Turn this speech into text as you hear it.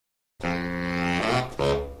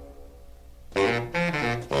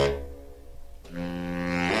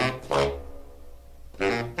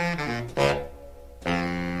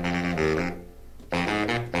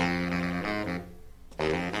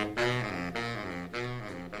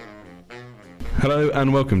Hello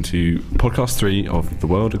and welcome to podcast 3 of The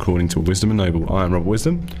World According to Wisdom and Noble. I am Robert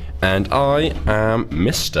Wisdom. And I am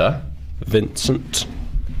Mr. Vincent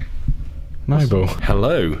Noble.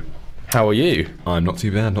 Hello. How are you? I'm not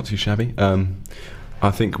too bad, not too shabby. I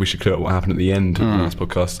think we should clear up what happened at the end of the last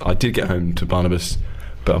podcast. I did get home to Barnabas,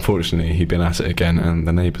 but unfortunately he'd been at it again, and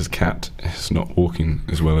the neighbour's cat is not walking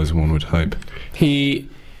as well as one would hope. In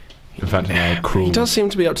fact, now cruel. He does seem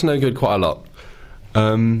to be up to no good quite a lot.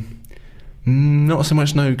 Not so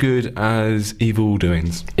much no good as evil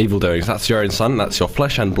doings. Evil doings. That's your own son. That's your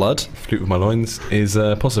flesh and blood. Flute with my loins is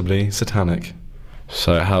possibly satanic.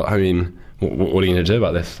 So, what are you going to do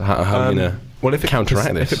about this? How are you going to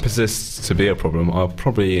counteract this? If it persists to be a problem, I'll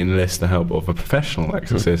probably enlist the help of a professional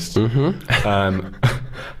exorcist.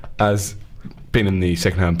 As being in the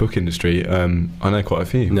second-hand book industry, I know quite a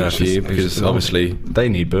few. No, a few, because obviously they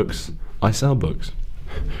need books. I sell books.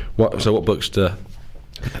 So what books do?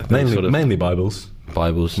 Mainly Bibles.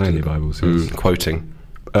 Bibles. Mainly Bibles. Yes. Quoting.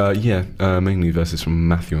 Mainly verses from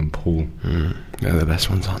Matthew and Paul. They're the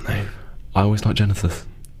best ones, aren't they? I always like Genesis.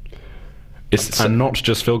 And not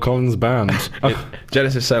just Phil Collins' band.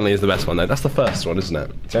 Genesis certainly is the best one, though. That's the first one, isn't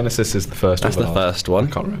it? Genesis is the first. That's the first one.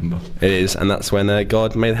 I can't remember. It is, and that's when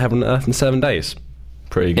God made heaven and earth in 7 days.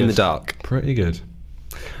 Pretty good. In the dark. Pretty good.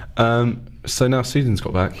 So now Susan's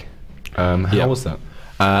got back. How was that?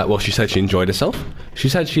 Well, she said she enjoyed herself. She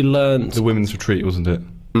said she learned... The women's retreat, wasn't it?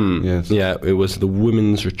 Yes. Yeah, it was the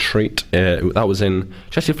women's retreat. That was in...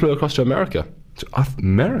 She actually flew across to America. To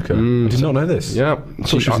America? I did not know this. Yeah. I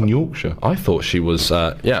thought she was in Yorkshire. I thought she was...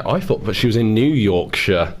 but she was in New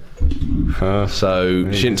Yorkshire. So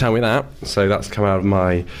she didn't tell me that. So that's come out of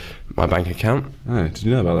my bank account. Oh, did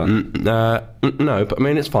you know about that? No, but I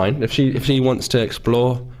mean, it's fine. If she wants to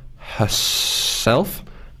explore herself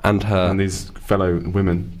and her... And these fellow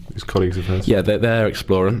women, these colleagues of hers. Yeah, they're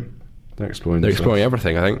exploring. They're exploring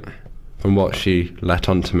everything, I think, from what she let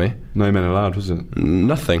on to me. No men allowed, was it?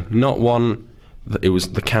 Nothing. Not one. It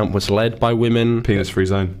was, the camp was led by women. Penis-free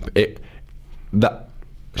zone.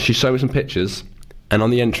 She showed me some pictures, and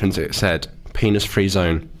on the entrance it said, penis-free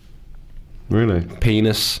zone. Really?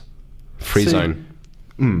 Penis-free zone.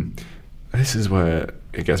 This is where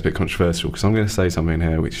it gets a bit controversial, because I'm going to say something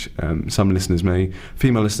here which some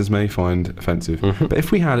female listeners may find offensive. But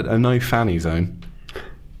if we had a no fanny zone,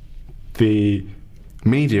 the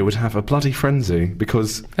media would have a bloody frenzy,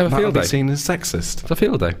 because that would be seen as sexist. It's a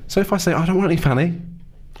field day. So if I say I don't want any fanny,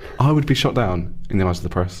 I would be shot down in the eyes of the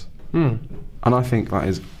press. And I think that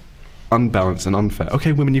is unbalanced and unfair.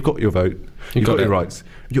 Okay, women, you've got your vote. You've got your rights.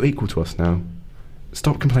 You're equal to us now.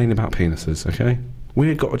 Stop complaining about penises, okay?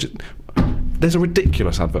 There's a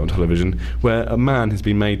ridiculous advert on television where a man has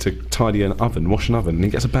been made to tidy wash an oven, and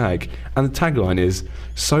he gets a bag, and the tagline is,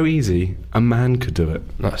 so easy, a man could do it.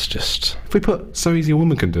 That's just... If we put, so easy, a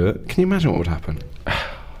woman can do it, can you imagine what would happen?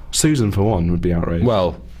 Susan, for one, would be outraged.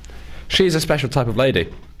 Well, she's a special type of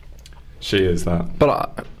lady. She is that.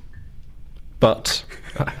 But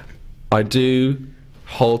I do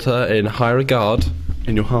hold her in high regard.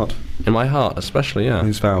 In your heart? In my heart, especially, yeah.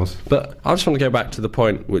 Whose vows? But I just want to go back to the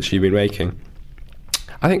point which you've been making.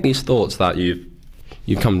 I think these thoughts that you've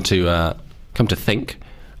come to think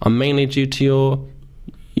are mainly due to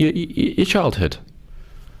your childhood.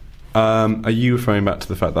 Are you referring back to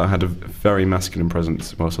the fact that I had a very masculine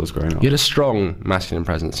presence whilst I was growing up? You had a strong masculine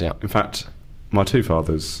presence, yeah. In fact, my two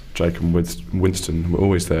fathers, Jake and Winston, were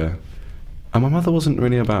always there, and my mother wasn't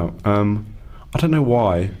really about. I don't know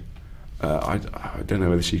why. I don't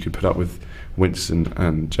know whether she could put up with Winston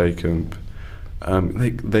and Jacob.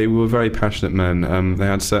 They were very passionate men. They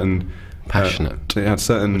had certain passionate. They had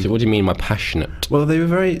certain. What do you mean by passionate? Well, they were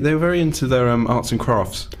very into their arts and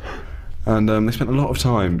crafts, and they spent a lot of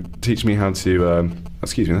time teaching me how to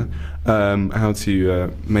how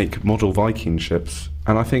to make model Viking ships.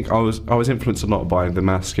 And I think I was influenced a lot by the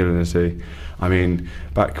masculinity. I mean,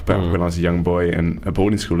 back when I was a young boy and at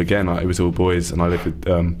boarding school, again, it was all boys, and I lived with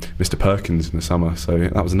Mr. Perkins in the summer, so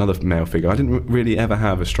that was another male figure. I didn't really ever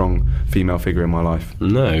have a strong female figure in my life.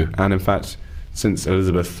 No. And in fact, since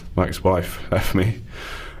Elizabeth, my ex-wife, left me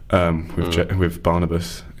with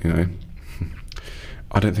Barnabas,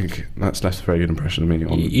 I don't think that's left a very good impression of me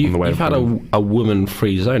on the way. You've had a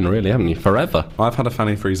woman-free zone, really, haven't you? Forever. I've had a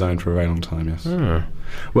fanny-free zone for a very long time, yes.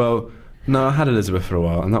 Well, no, I had Elizabeth for a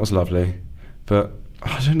while, and that was lovely. But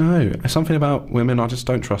I don't know. There's something about women, I just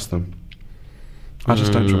don't trust them. I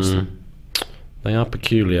just don't trust them. They are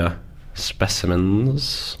peculiar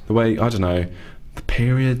specimens. The way, I don't know, the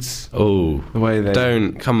periods. Oh, the way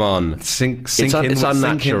they come on. Sink it's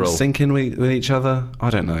unnatural. Sink in with each other.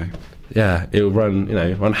 I don't know. it'll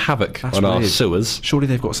run havoc That's on our weird. sewers. Surely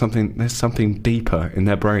they've got something. There's something deeper in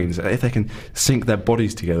their brains. If they can sync their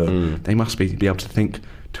bodies together, they must be able to think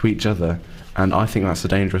to each other. And I think that's a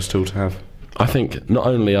dangerous tool to have. I think not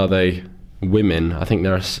only are they women, I think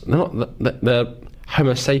they're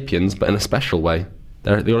Homo sapiens, but in a special way.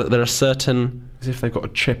 They're a certain. As if they've got a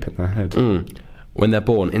chip in their head. When they're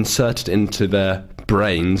born, inserted into their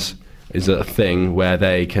brains is a thing where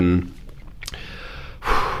they can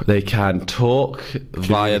talk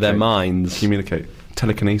via their minds. Communicate.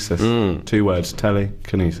 Telekinesis. 2 words.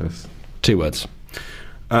 Telekinesis. 2 words.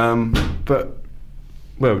 But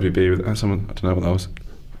where would we be with someone? I don't know what that was.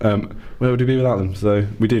 Where would we be without them? So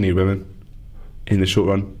we do need women. In the short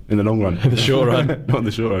run. In the long run. In the short run. Not in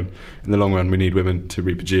the short run. In the long run, we need women to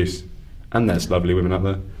reproduce. And there's lovely women out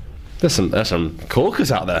there. There's some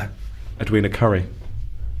corkers out there. Edwina Curry.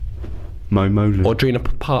 Mo Molan. Audrina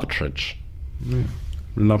Partridge. Yeah.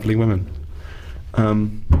 Lovely women.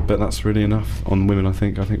 But that's really enough on women. I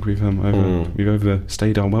think we've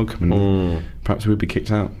overstayed our welcome, and perhaps we'd be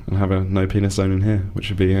kicked out and have a no penis zone in here, which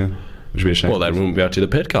would be a shame. Well, then we wouldn't be able to do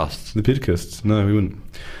the podcasts. The podcasts? No, we wouldn't.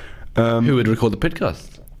 Who would record the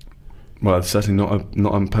podcast? Well, it's certainly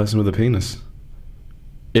not a person with a penis.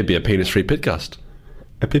 It'd be a penis-free podcast.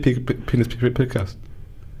 A penis podcast.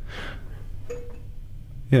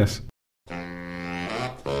 Yes.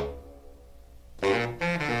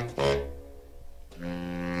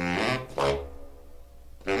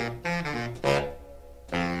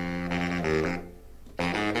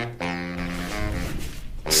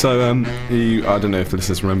 So, I don't know if the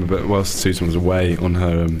listeners remember, but whilst Susan was away on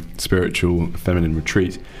her spiritual feminine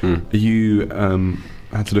retreat, you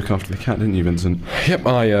had to look after the cat, didn't you, Vincent? Yep,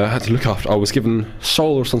 I had to look after. I was given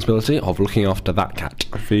sole responsibility of looking after that cat.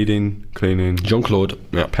 Feeding, cleaning, Jean-Claude.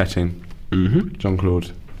 Yeah. petting. Mm-hmm.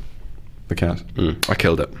 Jean-Claude, the cat. I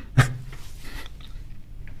killed it.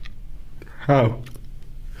 How?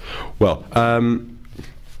 Well,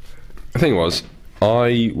 the thing was,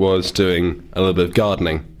 I was doing a little bit of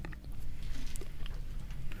gardening,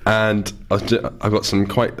 and I've got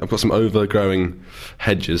some overgrowing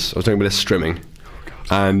hedges. I was doing a bit of strimming,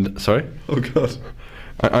 and sorry. Oh God.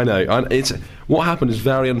 I know. It's what happened is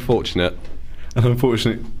very unfortunate. An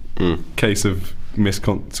unfortunate case of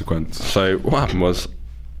misconsequence. So what happened was,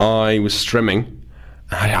 I was strimming.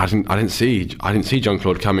 I didn't see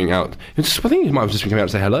Jean-Claude coming out. I think he might have just been coming out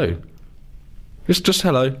to say hello. Just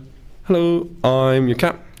hello. Hello, I'm your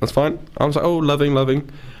cat. That's fine. I was like, oh, loving. I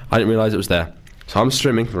didn't realise it was there. So I'm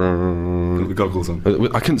strimming. Got the goggles on.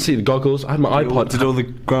 I couldn't see the goggles. I had my iPod. Did all the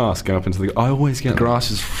grass go up into the... I always get... The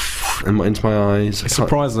grass is into my eyes.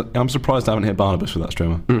 I'm surprised I haven't hit Barnabas with that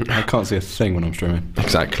strimmer. I can't see a thing when I'm strimming.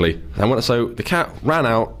 Exactly. So the cat ran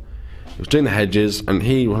out. He was doing the hedges, and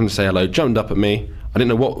he wanted to say hello. Jumped up at me. I didn't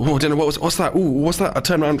know what. I didn't know what's that? Ooh, what's that? I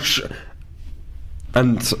turned around,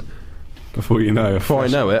 and before I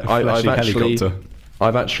know it,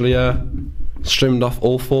 I've actually strimmed off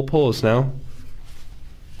all 4 paws now.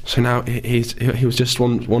 So now he was just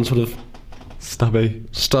one sort of stubby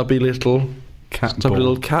little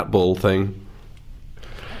cat ball thing.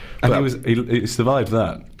 And he survived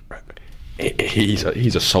that.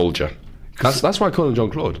 He's a soldier. That's why I call him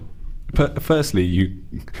Jean-Claude. Firstly,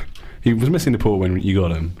 he was missing a paw when you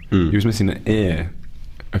got him. He was missing an ear.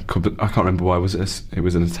 I can't remember why. It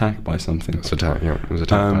was an attack by something. It's attack. Yeah, it was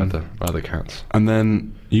attacked by other cats. And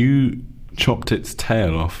then you chopped its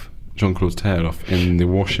tail off, Jean-Claude's tail off, in the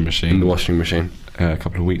washing machine. A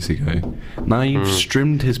couple of weeks ago. Now you've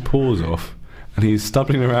strimmed his paws off, and he's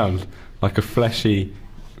stumbling around like a fleshy,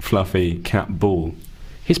 fluffy cat ball.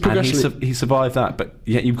 He's progressively... he survived that, but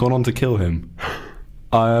yet you've gone on to kill him.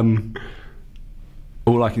 All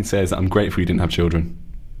I can say is that I'm grateful you didn't have children.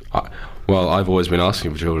 Well, I've always been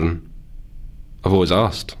asking for children. I've always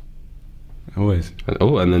asked. Always.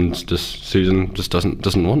 And then Susan just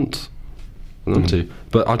doesn't want them to.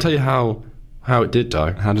 But I'll tell you how it did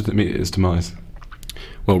die. How did it meet its demise?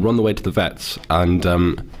 Well, we're on the way to the vets, and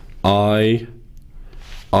I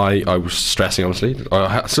was stressing, obviously.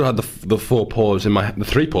 I still had the 4 paws in the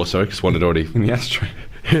 3 paws, sorry, because one had already... In the ashtray.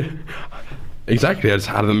 Exactly, I just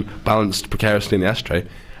had them balanced precariously in the ashtray.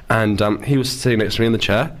 And he was sitting next to me in the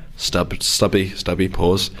chair, stubby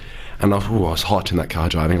paws. And I was hot in that car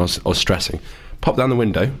driving, I was stressing. Popped down the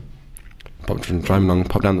window, driving along,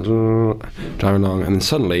 and then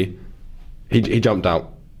suddenly, he jumped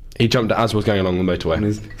out. He jumped out as I was going along the motorway. And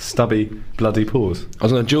his stubby, bloody paws. I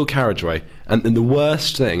was on a dual carriageway, and the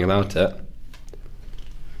worst thing about it...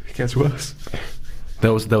 It gets worse.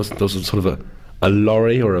 There was sort of a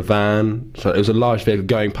lorry or a van. So it was a large vehicle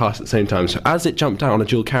going past at the same time. So as it jumped out on a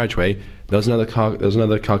dual carriageway, there was another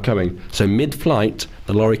car coming. So mid-flight,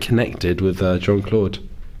 the lorry connected with Jean-Claude.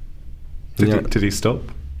 Did he stop?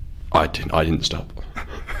 I didn't stop.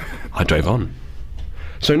 I drove on.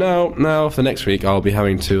 So now for next week, I'll be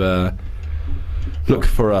having to look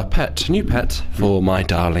for a new pet for my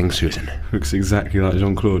darling Susan. Looks exactly like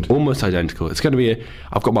Jean-Claude. Almost identical. It's going to be.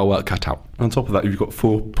 I've got my work cut out. On top of that, you've got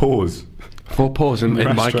 4 paws. 4 paws in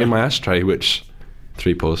my ashtray, which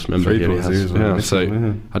 3 paws. Remember, 3 paws. So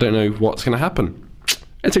I don't know what's going to happen.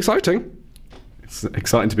 It's exciting. It's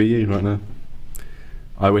exciting to be you right now.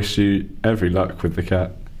 I wish you every luck with the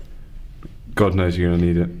cat. God knows you're going to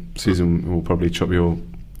need it. Susan will probably chop your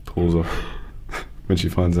paws off when she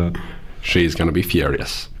finds out. She's going to be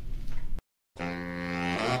furious.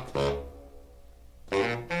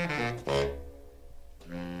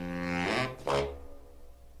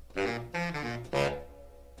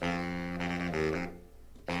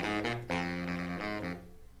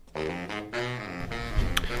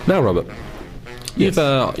 Now, Robert,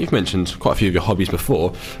 you've mentioned quite a few of your hobbies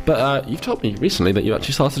before, but you've told me recently that you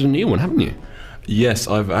actually started a new one, haven't you? Yes,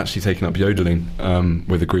 I've actually taken up yodelling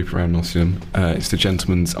with a group around Nottingham. It's the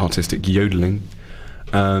Gentleman's Artistic Yodelling.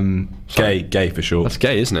 Gay for sure. That's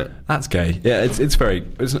gay, isn't it? That's gay. Yeah, it's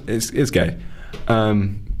gay,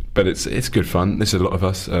 but it's good fun. There's a lot of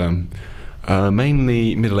us,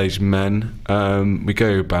 mainly middle-aged men. We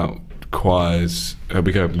go about choirs.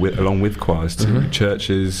 We go along with choirs to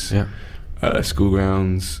churches, school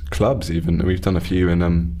grounds, clubs. Even we've done a few in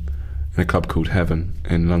a club called Heaven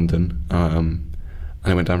in London, and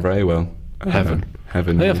it went down very well. Heaven. I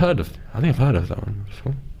think I've heard of that one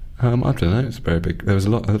before. I don't know. It's very big. There was a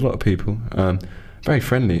lot of people. Very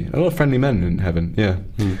friendly. A lot of friendly men in Heaven. Yeah,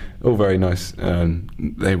 all very nice.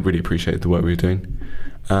 They really appreciated the work we were doing.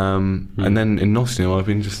 And then in Nottingham, I've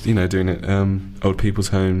been just doing it. Old people's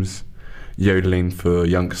homes, yodeling for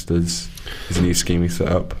youngsters is a new scheme we set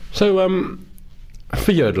up. So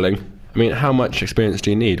for yodeling, I mean, how much experience do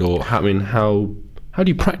you need, or how do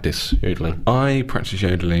you practice yodeling? I practice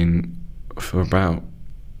yodeling for about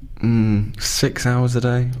 6 hours a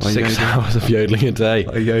day. 6 hours of yodeling a day.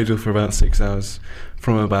 I yodel for about 6 hours,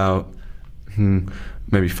 from about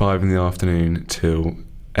maybe 5 in the afternoon till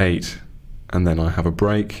 8, and then I have a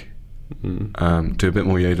break. Do a bit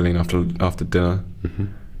more yodeling after dinner.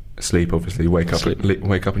 Sleep, obviously. Wake up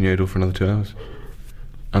and yodel for another 2 hours,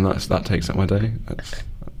 and that takes up my day.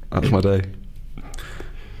 That's my day.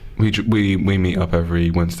 We meet up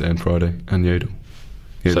every Wednesday and Friday and yodel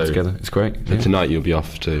together. It's great. So tonight you'll be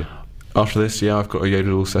off to. After this, I've got a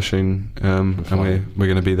yodel session, and we're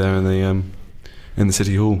going to be there in the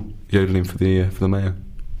city hall yodeling for the mayor.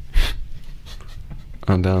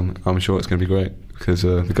 And I'm sure it's going to be great because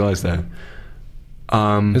the guys there.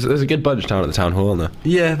 There's a good bunch down at the town hall, aren't there?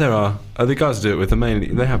 Yeah, there are. The guys I do it with,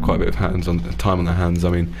 they have quite a bit of time on their hands.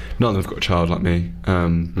 I mean, none of them have got a child like me.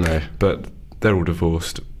 No. But they're all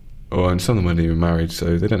divorced, and some of them aren't even married,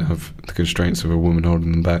 so they don't have the constraints of a woman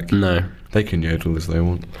holding them back. No. They can yodel as they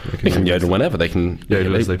want. They can yodel whenever. They can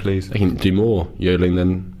yodel as they please. They can do more yodeling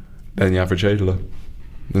than the average yodeler.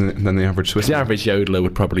 Than the average Swiss. The average yodeler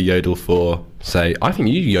would probably yodel for, say, I think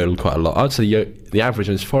you yodel quite a lot. I'd say the average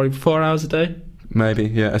is 4 hours a day. Maybe,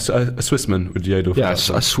 yeah. A Swissman would yodel. Yeah,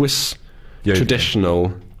 a Swiss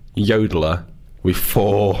traditional yodeler with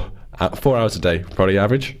 4 hours a day, probably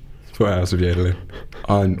average. 4 hours of yodeling.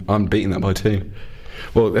 I'm beating that by 2.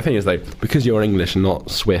 Well, the thing is, though, because you're English and not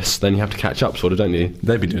Swiss, then you have to catch up, sort of, don't you?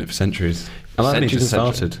 They've been doing it for centuries. And I've only just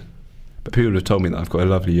started. But people have told me that I've got a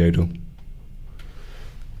lovely yodel.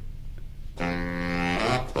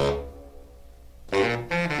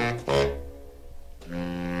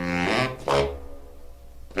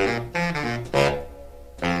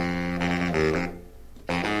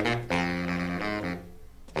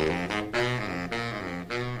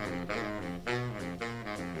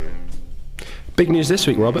 Big news this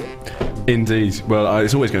week, Robert. Indeed. Well,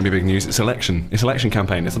 it's always going to be big news. It's election. It's election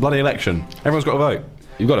campaign. It's a bloody election. Everyone's got to vote.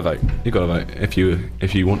 You've got to vote. You've got to vote.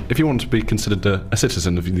 If you want to be considered a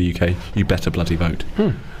citizen of the UK, you better bloody vote.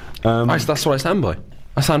 That's what I stand by.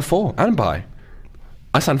 I stand for and by.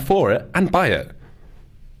 I stand for it and buy it.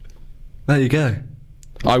 There you go.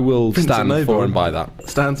 I will stand for and buy that.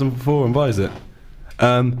 Stands for and buys it.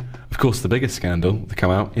 Of course, the biggest scandal to come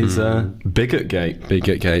out is Bigotgate.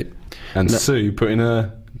 Bigotgate. And Sue putting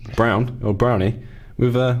a brownie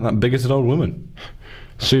with that bigoted old woman.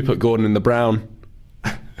 Sue put Gordon in the brown.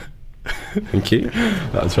 Thank you.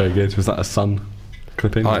 That was very good. Was that a Sun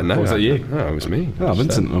clipping? I don't know. Was that you? No, it was me. Oh,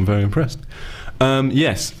 Vincent, I'm very impressed.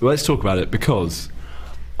 Yes, let's talk about it because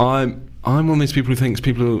I'm one of these people who thinks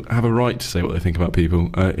people have a right to say what they think about people.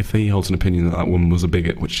 If he holds an opinion that woman was a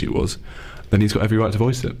bigot, which she was, then he's got every right to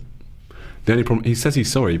voice it. The only problem, he says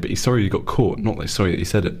he's sorry, but he's sorry he got caught, not that he's sorry that he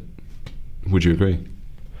said it. Would you agree?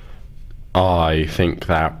 I think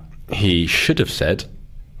that he should have said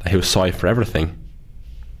that he was sorry for everything.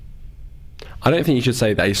 I don't think he should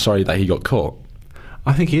say that he's sorry that he got caught.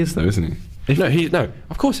 I think he is, though, isn't he? No,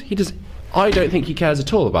 of course he does. I don't think he cares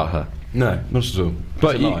at all about her. No, not at all.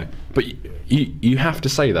 But you have to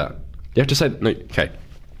say that. You have to say no. Okay,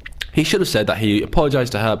 he should have said that he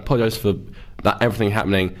apologised to her, apologised for that everything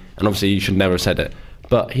happening, and obviously you should never have said it.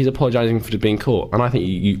 But he's apologising for being caught, and I think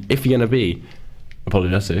if you're going to be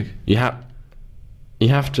apologetic, you have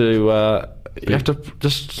to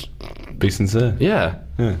just be sincere. Yeah,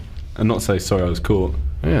 and not say sorry I was caught.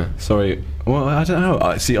 Yeah, sorry. Well, I don't know.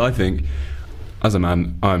 I think as a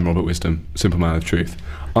man, I'm Robert Wisdom, simple man of truth.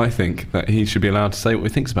 I think that he should be allowed to say what he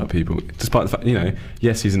thinks about people, despite the fact,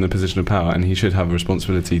 yes, he's in a position of power, and he should have a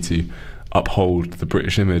responsibility to uphold the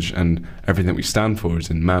British image and everything we stand for is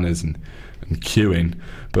in manners and queuing.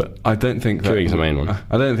 But I don't think that queuing's the main one.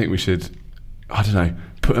 I don't think we should,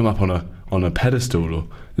 put him up on a pedestal or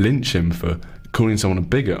lynch him for calling someone a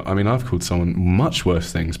bigot. I mean, I've called someone much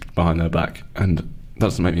worse things behind their back, and that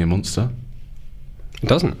doesn't make me a monster. It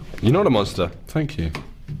doesn't. You're not a monster. Thank you.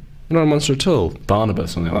 You're not a monster at all.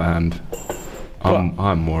 Barnabas, on the other hand,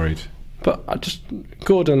 I'm worried. But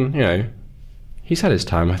Gordon, he's had his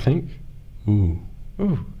time, I think. Ooh.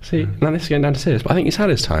 See, now this is getting down to serious, but I think he's had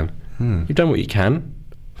his time. You've done what you can.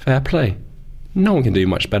 Fair play. No one can do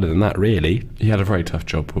much better than that, really. He had a very tough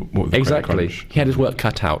job. What exactly. He had his work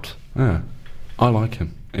cut out. Yeah. I like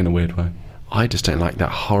him, in a weird way. I just don't like that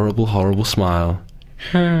horrible, horrible smile.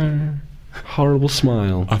 Horrible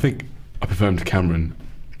smile. I think I prefer him to Cameron.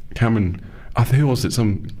 Who was it?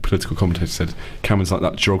 Some political commentator said Cameron's like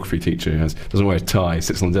that geography teacher who doesn't wear a tie,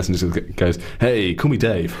 sits on the desk and just goes, "Hey, call me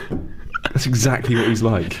Dave." That's exactly what he's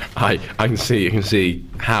like. I can see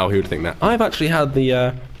how he would think that. I've actually had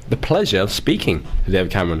the pleasure of speaking to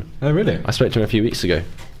David Cameron. Oh, really? I spoke to him a few weeks ago.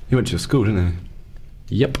 He went to your school, didn't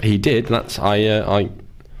he? Yep, he did. I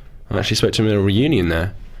actually spoke to him at a reunion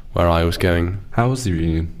there, where I was going. How was the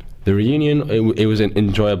reunion? The reunion, it was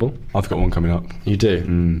enjoyable. I've got one coming up. You do?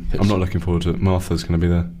 I'm not looking forward to it. Martha's going to be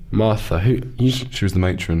there. Martha? Who? She was the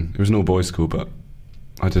matron. It was an all-boys school, but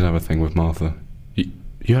I did have a thing with Martha.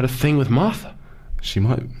 You had a thing with Martha? She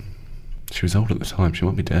was old at the time. She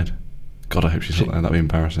might be dead. God, I hope she's not there. That'd be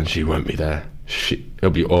embarrassing. She won't be there.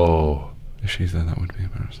 It'll be, If she's there, that would be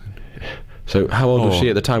embarrassing. So how old was she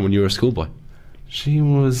at the time when you were a schoolboy? She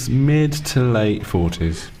was mid to late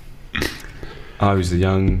 40s. I was a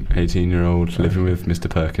young 18-year-old living with Mr.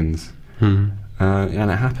 Perkins. And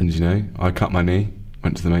it happened, I cut my knee,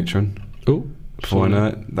 went to the matron. Oh. Before I know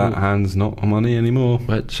it, that hand's not on my knee anymore.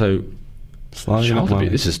 But so... Sliding up my knee.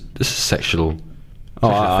 This is sexual...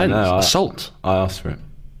 I know. Assault. I asked for it.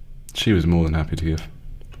 She was more than happy to give.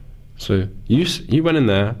 So you went in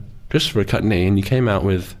there just for a cut knee and you came out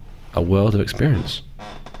with a world of experience.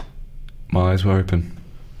 My eyes were open.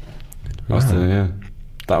 Wow.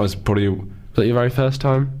 That was probably... Was that your very first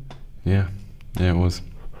time? Yeah, it was.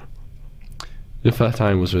 Your first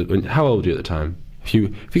time was... How old were you at the time? If you're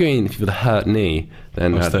going in with a hurt knee,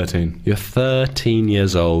 then... I was 13. You're 13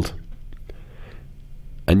 years old.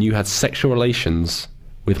 And you had sexual relations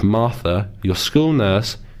with Martha, your school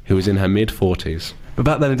nurse, who was in her mid-40s. But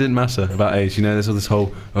back then it didn't matter about age. There's all this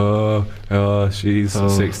whole, she's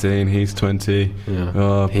 16, he's 20.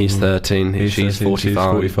 Yeah. He's 13, she's 45. She's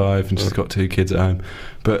 45, and she's got 2 kids at home.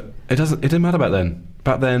 But it didn't matter back then.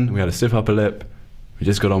 Back then, we had a stiff upper lip. We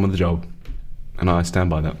just got on with the job. And I stand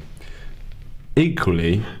by that.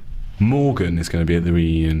 Equally, Morgan is going to be at the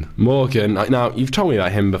reunion. Morgan, now, you've told me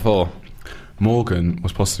about him before. Morgan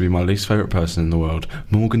was possibly my least favourite person in the world.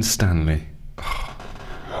 Morgan Stanley.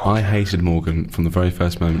 I hated Morgan from the very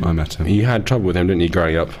first moment I met him. You had trouble with him, didn't you,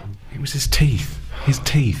 growing up? It was his teeth. His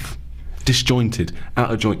teeth. Disjointed,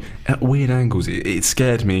 out of joint, at weird angles. It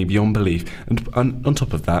scared me beyond belief. And on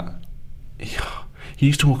top of that, he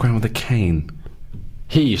used to walk around with a cane.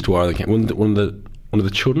 He used to wear a cane? One of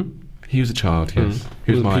the children? He was a child, yes.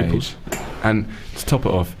 He was my age. And to top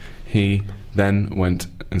it off, he then went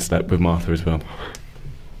and slept with Martha as well.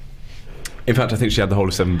 In fact, I think she had the whole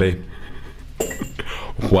of 7B.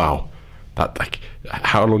 Wow.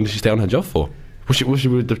 How long did she stay on her job for? Was she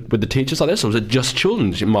with the teachers like this, or was it just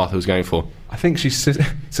children Martha was going for? I think she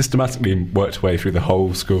systematically worked her way through the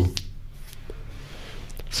whole school.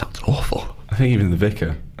 Sounds awful. I think even the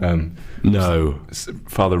vicar, no,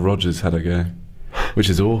 Father Rogers, had a go. which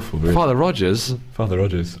is awful. Really. Father Rogers. Father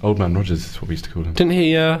Rogers, Old Man Rogers is what we used to call him. Didn't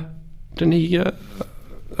he?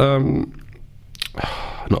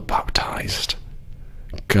 Not baptised.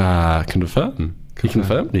 Confirm. He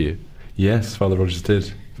confirmed you. Yes, Father Rogers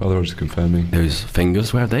did. Father Rogers confirming. Those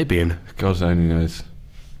fingers, where have they been? God only knows.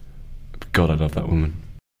 God, I love that woman.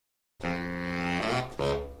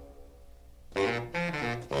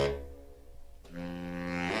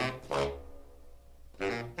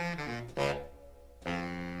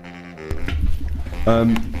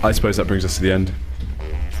 I suppose that brings us to the end.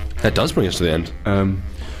 That does bring us to the end.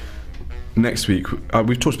 Next week,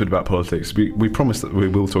 we've talked a bit about politics. We promised that we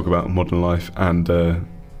will talk about modern life and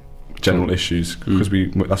general issues, because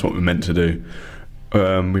that's what we're meant to do.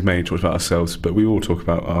 We've mainly talked about ourselves, but we will talk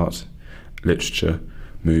about art, literature,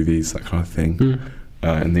 movies, that kind of thing,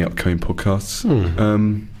 in the upcoming podcasts.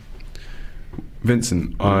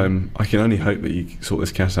 Vincent, I can only hope that you sort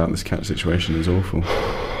this cat out. This cat situation is awful.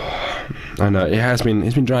 I know, it's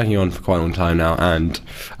been dragging on for quite a long time now, and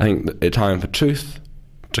I think it's time for truth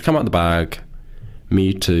to come out the bag,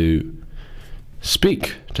 me to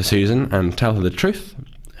speak to Susan and tell her the truth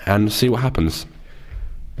and see what happens.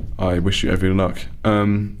 I wish you every luck. I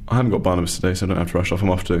haven't got Barnabas today, so I don't have to rush off. I'm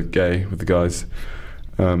off to Gay with the guys.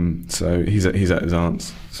 So he's at his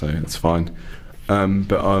aunt's, so that's fine.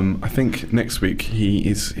 But I think next week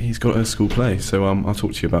he's got a school play, so I'll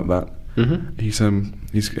talk to you about that.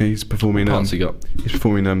 He's performing. Parts he got? He's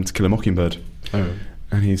performing To Kill a Mockingbird. Oh.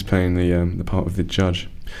 And he's playing the part of the judge.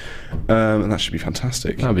 And that should be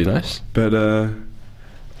fantastic. That'd be nice. But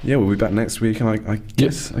yeah, we'll be back next week, and I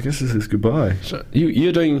guess this is goodbye. So you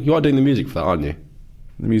are doing the music for that, aren't you?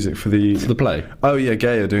 The music for the play. Oh yeah,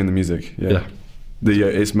 Gay are doing the music. Yeah.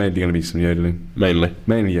 It's mainly going to be some yodeling.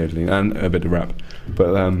 Mainly yodeling and a bit of rap,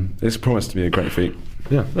 but it's promised to be a great feat.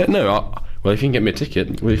 Yeah. No. Well, if you can get me a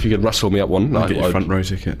ticket, if you could rustle me up one, I'll get you a front row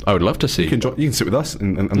ticket. I would love to see. You can sit with us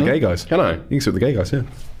and the gay guys. Can I? You can sit with the gay guys. Yeah.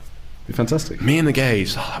 Be fantastic. Me and the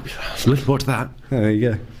gays. I'm looking forward to that. Yeah, there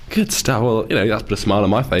you go. Good stuff. Well, that's put a smile on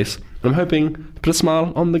my face. I'm hoping to put a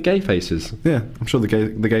smile on the gay faces. Yeah, I'm sure the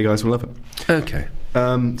gay guys will love it. Okay.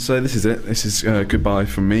 So this is it. This is goodbye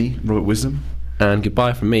from me, Robert Wisdom. And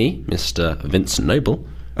goodbye from me, Mr. Vincent Noble.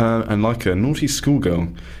 And like a naughty schoolgirl,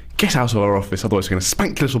 get out of our office, otherwise we're going to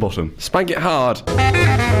spank your little bottom. Spank it hard.